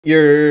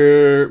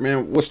Yeah,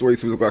 man, what's the way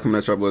to coming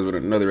at y'all boys with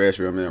another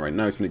reaction, man. Right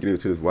now, it's gonna get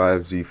into this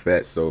YFG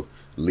Fatso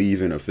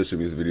Leavin official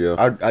music video.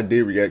 I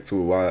did react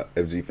to a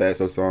YFG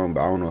Fatso song, but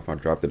I don't know if I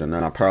dropped it or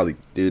not. I probably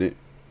didn't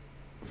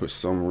for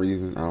some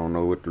reason. I don't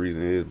know what the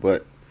reason is,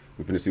 but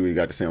we're finna see what you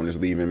got to say on this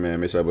Leavin,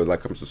 man. Make sure y'all like,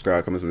 comment,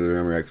 subscribe, comment,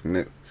 and react to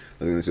next.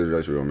 Let's get into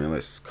this video, man.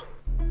 Let's go.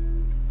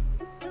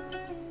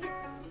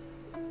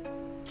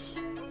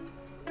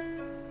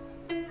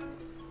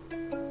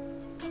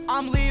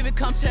 I'm leaving,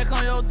 come check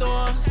on your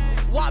door.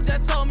 Wop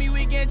just told me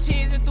we get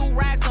cheese and threw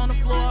racks on the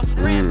floor.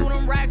 Ran through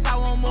them racks, I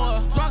want more.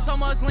 Drunk so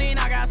much lean,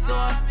 I got sore.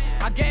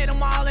 I gave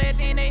them all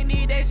everything they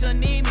need, they should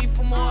need me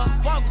for more.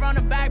 Fuck from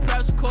the back,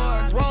 press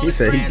record. He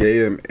said he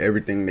gave them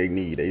everything they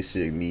need, they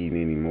shouldn't need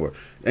anymore.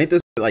 Ain't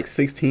this like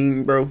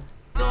 16, bro?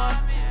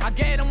 I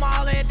gave them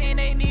all everything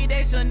they need,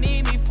 they should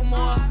need me for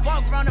more.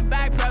 Fuck from the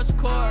back, press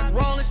record.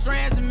 Rolling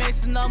strands and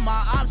mixing up my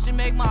option,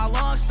 make my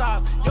lungs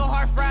stop. Your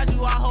heart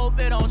fragile, I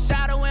hope it don't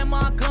shadow in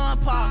my gun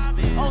pop.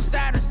 On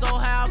Saturn, so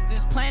half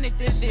this planet,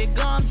 this shit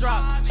gum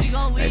drops. She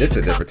gon' leave. Hey, this is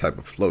a different type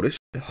of flow. This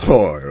shit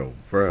hard, oh,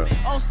 bro.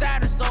 On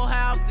Saturn, so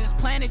half this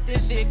planet,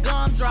 this shit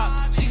gum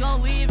drops. She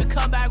gon' leave and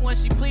come back when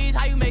she please.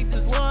 How you make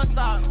this love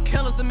stop?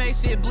 Killers to make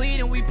shit bleed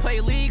and we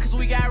play league cause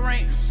we got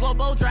rank. Slow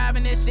boat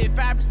driving this shit,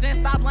 5%.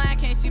 Stop lying,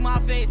 can't see my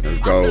face. Let's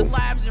go. I took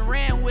labs and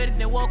ran with it,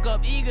 then woke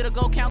up eager to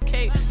go count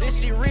cake.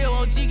 This shit real,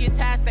 OG get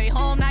tired, stay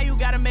home, now you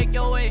gotta make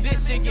your way.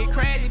 This shit get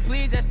crazy,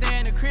 please just stay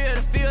in the crib.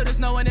 The field is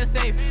no one is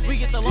safe. We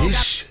get the low.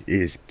 This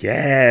is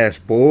gas,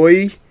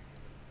 boy.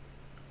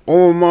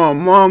 Oh my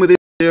mama, this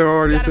shit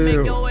hard as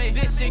hell.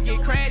 This shit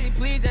get crazy,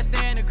 please just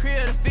stay in the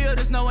crib. The field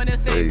is no one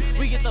is safe. Hey.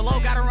 We get the low,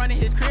 gotta run in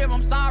his crib.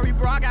 I'm sorry,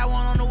 bro, I got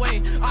one on the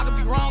way. I could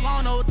be wrong, I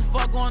don't know what the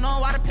fuck going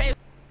on. Why the pay?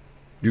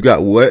 You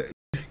got what?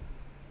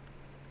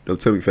 Don't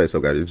tell me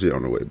Fatso got his shit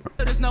on the way,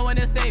 bro. There's no one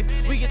is safe.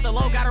 We get the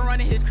low, gotta run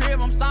in his crib.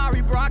 I'm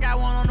sorry, bro, I got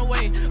one on the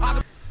way.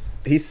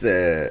 He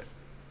said,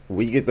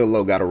 we get the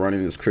low, gotta run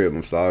in his crib.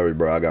 I'm sorry,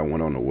 bro, I got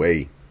one on the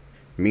way.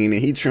 Meaning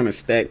he trying to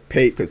stack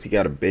pay because he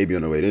got a baby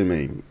on the way. This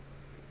man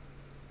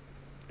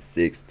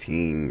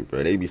 16,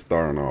 bro. They be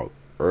starting off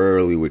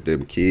early with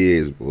them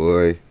kids,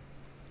 boy.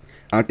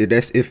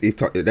 That's if he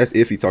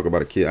talk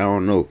about a kid. I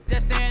don't know.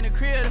 Just stay in the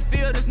crib, the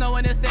field is no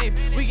one is safe.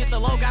 We get the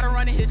low, gotta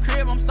run in his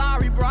crib. I'm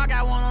sorry, bro, I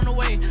got one on the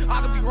way.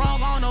 I could be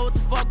wrong, I don't know what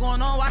the fuck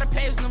going on. Why the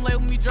papers them label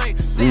me Drake?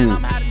 Saying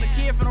I'm hiding the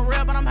kid from the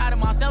real, but I'm hiding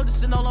myself.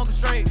 This shit no longer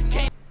straight.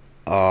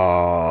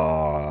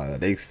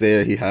 They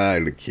said he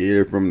hiding the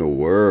kid from the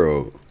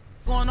world.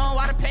 Going on,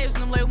 why the papers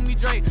them label me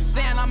Drake?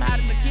 Saying I'm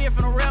hiding the kid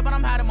from the real, but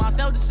I'm hiding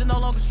myself. This shit no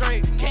longer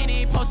straight. Can't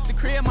even post the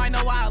crib, might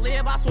know why I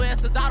live. I swear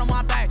it's a dot on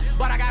my back,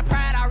 but I got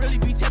pride. I really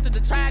be tempted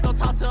to try. Go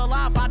talk to a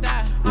lot if I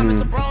die. I'm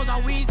Mr. Bros,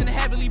 I'm wheezing and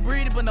heavily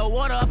breathing, but no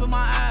water up in my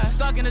eyes.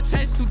 Stuck in the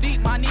trench too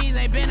deep, my knees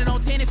ain't bending on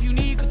 10. If you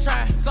need, you could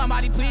try.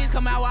 Somebody please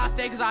come out where I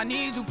stay, cause I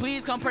need you.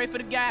 Please come pray for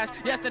the guys.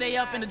 Yesterday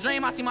up in the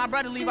dream, I see my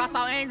brother leave. I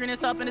saw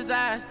angriness up in his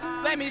eyes.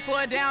 Let me slow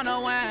it down,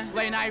 no one.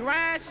 Late night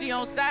ride, she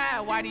on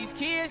side. Why these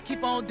kids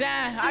keep on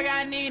dying? I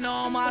got Nina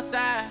on my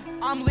side.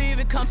 I'm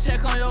leaving, come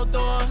check on your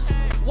door.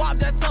 Wop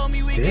just told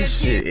me we get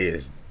this shit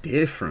is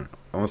different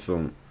on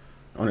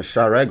a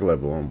Chirac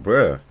level, on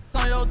bruh.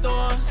 On your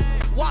door.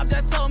 Wop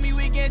just told me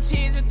we get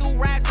cheese and threw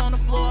racks on the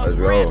floor. Let's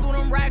go. Ran through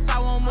them racks, I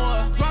want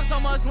more. Drunk so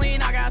much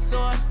lean, I got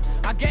sore.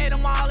 I gave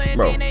them all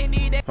everything they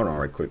need. Hold on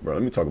right quick, bro.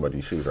 Let me talk about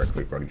these shoes right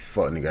quick, bro. These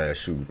fuck nigga ass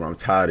shoes, bro. I'm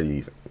tired of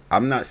these.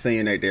 I'm not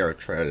saying that they're a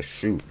trash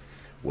shoe.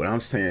 What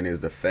I'm saying is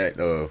the fact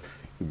of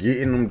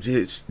getting them,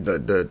 just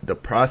the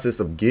process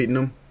of getting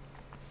them,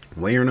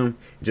 wearing them,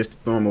 just to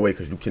throw them away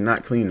because you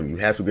cannot clean them. You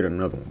have to get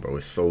another one, bro.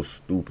 It's so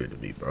stupid to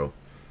me, bro.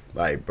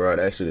 Like, bro,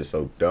 that shit is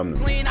so dumb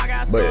to me.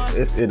 But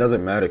it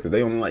doesn't matter because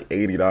they only like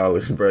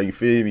 $80, bro. You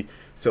feel me?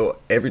 So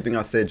everything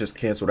I said just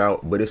canceled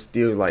out, but it's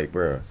still like,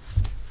 bro,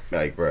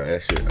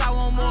 that shit. I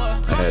want more.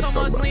 Drunk so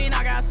much lean,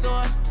 I got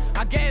sore.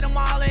 I gave them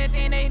all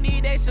everything they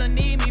need, they should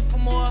need me for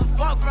more.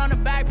 Fuck from the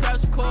back,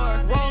 press record.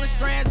 Rolling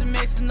strands and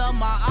mixing up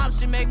my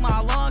option, make my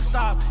lungs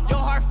stop. Your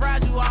heart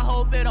fragile, I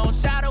hope it don't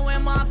shadow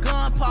in my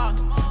gun pop.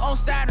 On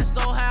Saturn,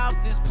 so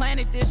half this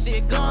planet, this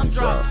shit gum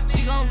drop.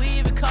 She gon'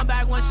 leave and come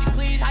back when she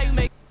please. How you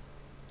make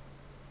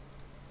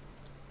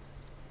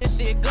this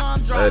shit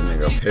gum drop? That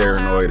nigga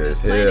paranoid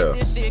as hell.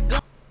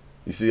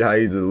 You see how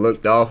he just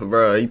looked off,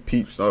 bro? He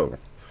peeps over.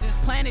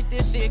 Planet,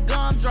 this shit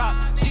gum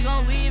drops. She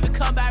gon' leave and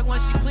come back when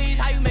she please.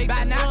 How you make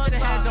this now? Shoulda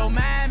had your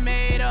mind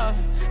made up.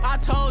 I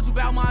told you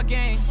about my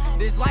game.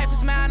 This life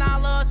is mine, I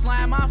love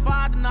slime. My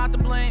father not to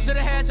blame.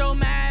 Shoulda had your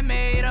mind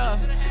made up.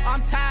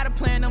 I'm tired of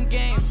playing them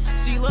games.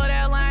 She love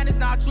that line, it's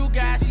not true,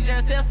 guys. She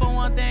just here for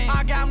one thing.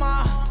 I got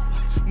my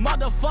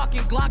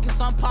motherfucking Glock and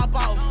some pop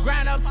out.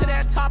 Grind up to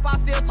that top, I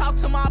still talk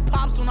to my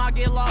pops when I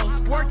get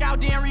lost. Workout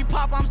then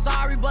repop, I'm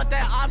sorry, but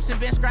that option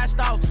been scratched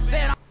off.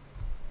 Said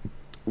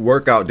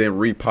workout then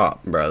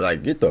repop, bro.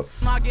 Like, get the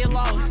I get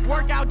lost.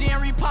 Workout then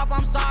repop,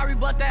 I'm sorry,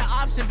 but that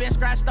option been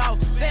scratched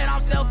off. Said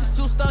I'm selfish,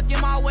 too stuck in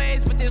my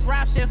ways, but this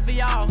rap shit for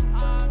y'all.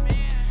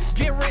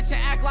 Get rich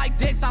and act like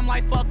dicks, I'm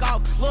like fuck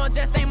off. Lil'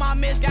 just ain't my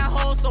miss, got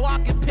hoes so I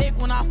can pick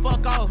when I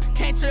fuck off.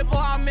 Can't trip or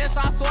I miss,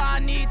 I swear I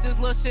need this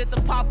little shit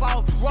to pop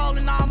off.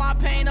 Rolling all my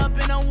pain up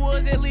in the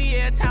woods, it leave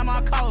every time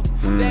I cough.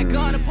 That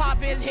gun to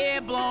pop his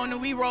head blown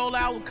and we roll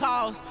out with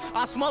calls.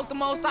 I smoked the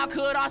most I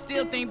could, I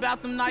still think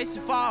about them nights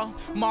to fall.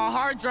 My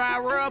heart dry,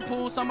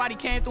 whirlpool, somebody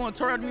came through and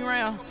twirled me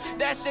around.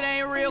 That shit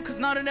ain't real, cause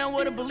none of them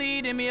would've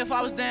believed in me if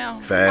I was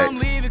down. Facts. I'm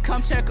leaving,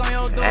 come check on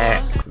your door.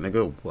 Facts,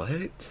 nigga,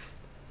 what?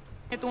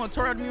 Through and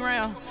twirled me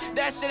around.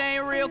 That shit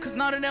ain't real, cause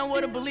none of them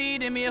would've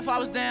believed in me if I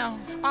was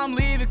down. I'm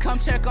leaving, come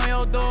check on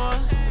your door.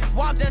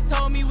 Wop just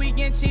told me we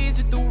getting cheese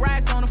and threw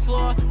racks on the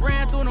floor.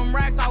 Ran through them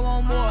racks, I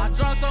want more. I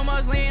drunk so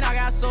much lean, I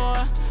got sore.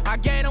 I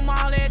gave them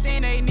all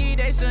everything they need,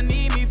 they should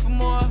need me for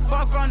more.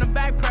 Fuck from the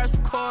back, press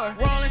record.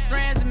 Rolling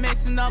strands and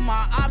mixing up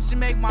my option,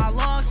 make my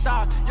lungs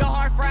stop. Your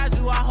heart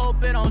fragile, I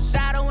hope it don't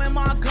shadow in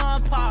my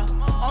gun pop.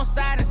 On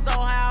side and so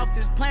high off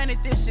this planet,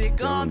 this shit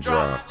gun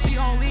drop. She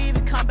gon' leave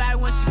and come back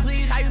when she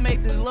please. How you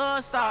make this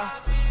love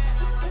stop?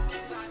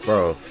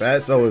 Bro,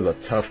 Fatso is a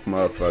tough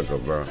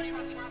motherfucker, bro.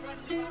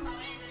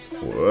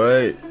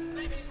 What?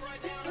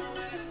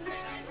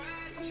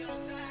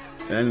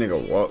 That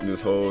nigga walked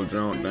this whole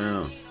junk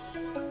down.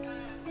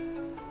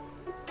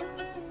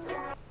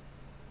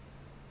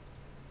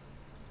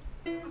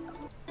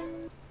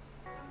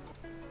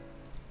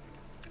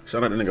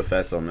 Shout out to nigga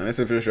Fatso, man. That's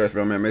it for the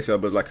show, man. Make sure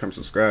y'all like, comment,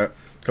 subscribe.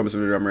 Comment to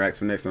the video I'm reacting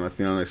to next time. I'll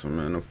see you on the next one,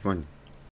 man. I'm funny.